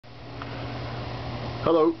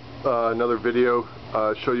Hello, another video,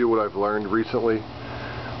 show you what I've learned recently.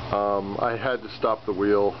 I had to stop the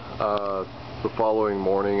wheel the following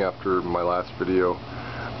morning after my last video.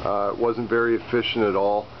 It wasn't very efficient at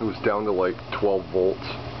all. It was down to like 12 volts.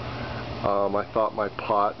 I thought my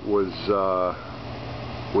pot was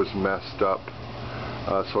messed up,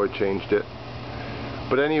 so I changed it.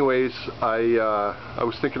 But anyways, I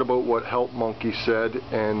was thinking about what Help Monkey said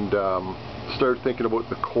and started thinking about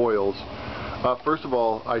the coils. First of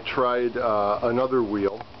all, I tried another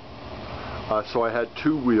wheel. So I had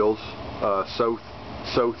two wheels,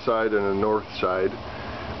 south side and a north side.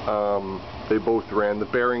 They both ran. The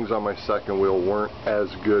bearings on my second wheel weren't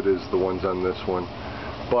as good as the ones on this one,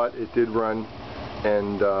 but it did run,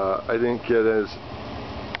 and I didn't get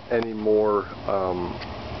any more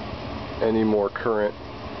current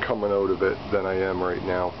coming out of it than I am right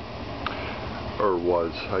now, or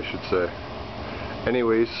was, I should say.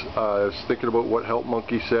 Anyways, I was thinking about what Help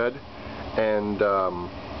Monkey said, and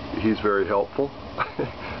he's very helpful.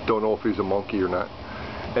 Don't know if he's a monkey or not.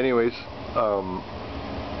 Anyways,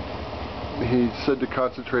 he said to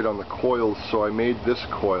concentrate on the coils, so I made this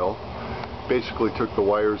coil. Basically took the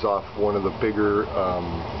wires off one of the bigger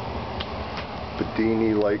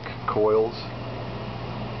Bedini-like coils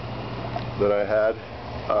that I had,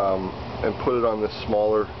 and put it on this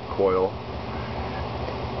smaller coil.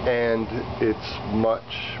 And it's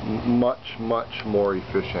much more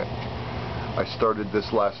efficient. I started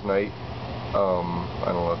this last night, I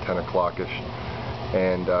don't know, 10 o'clock-ish,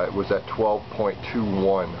 and it was at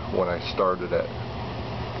 12.21 when I started it.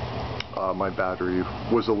 My battery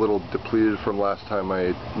was a little depleted from last time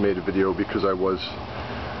I made a video because I was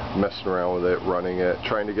messing around with it, running it,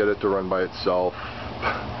 trying to get it to run by itself.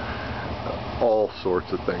 All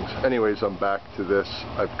sorts of things. Anyways, I'm back to this.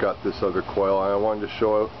 I've got this other coil, and I wanted to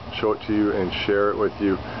show it to you and share it with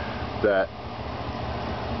you that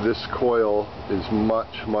this coil is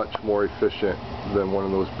much more efficient than one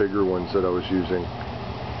of those bigger ones that I was using.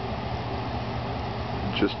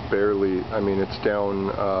 Just barely. I mean, it's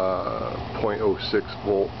down 0.06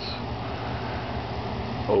 volts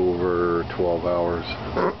over 12 hours.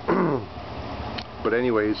 But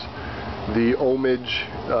anyways, the ohmage,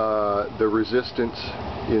 the resistance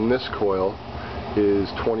in this coil is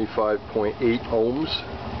 25.8 ohms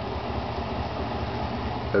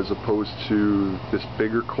as opposed to this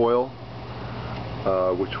bigger coil,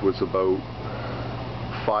 which was about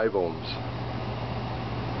 5 ohms.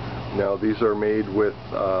 Now these are made with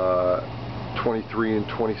 23 and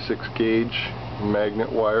 26 gauge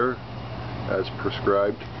magnet wire as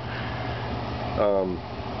prescribed.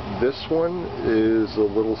 This one is a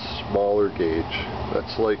little smaller gauge.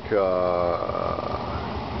 That's like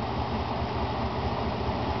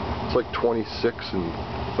it's like 26 and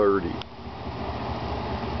 30.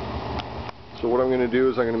 So what I'm going to do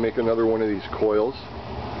is I'm going to make another one of these coils.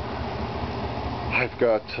 I've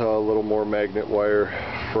got a little more magnet wire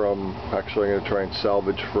from, actually I'm going to try and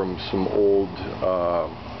salvage from some old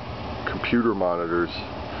computer monitors.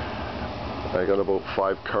 I got about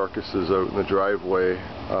 5 carcasses out in the driveway.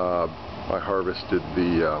 I harvested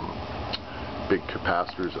the big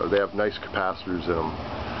capacitors. They have nice capacitors in them,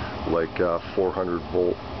 like 400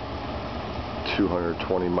 volt,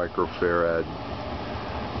 220 microfarad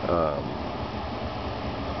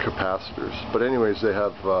capacitors. But anyways, they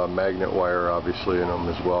have magnet wire obviously in them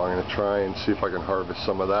as well. I'm going to try and see if I can harvest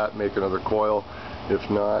some of that, make another coil. If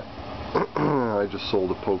not, I just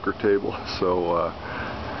sold a poker table, so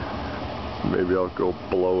maybe I'll go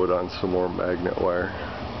blow it on some more magnet wire.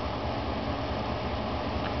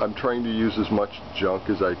 I'm trying to use as much junk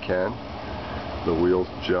as I can. The wheel's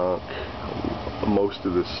junk. Most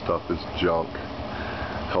of this stuff is junk.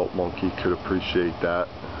 Help Monkey could appreciate that.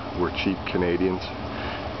 We're cheap Canadians.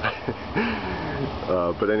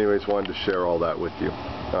 But anyways, wanted to share all that with you.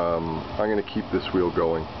 I'm going to keep this wheel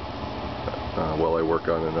going while I work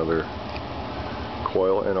on another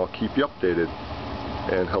coil, and I'll keep you updated.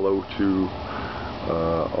 And hello to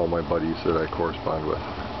all my buddies that I correspond with.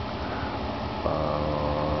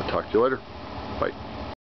 Talk to you later. Bye.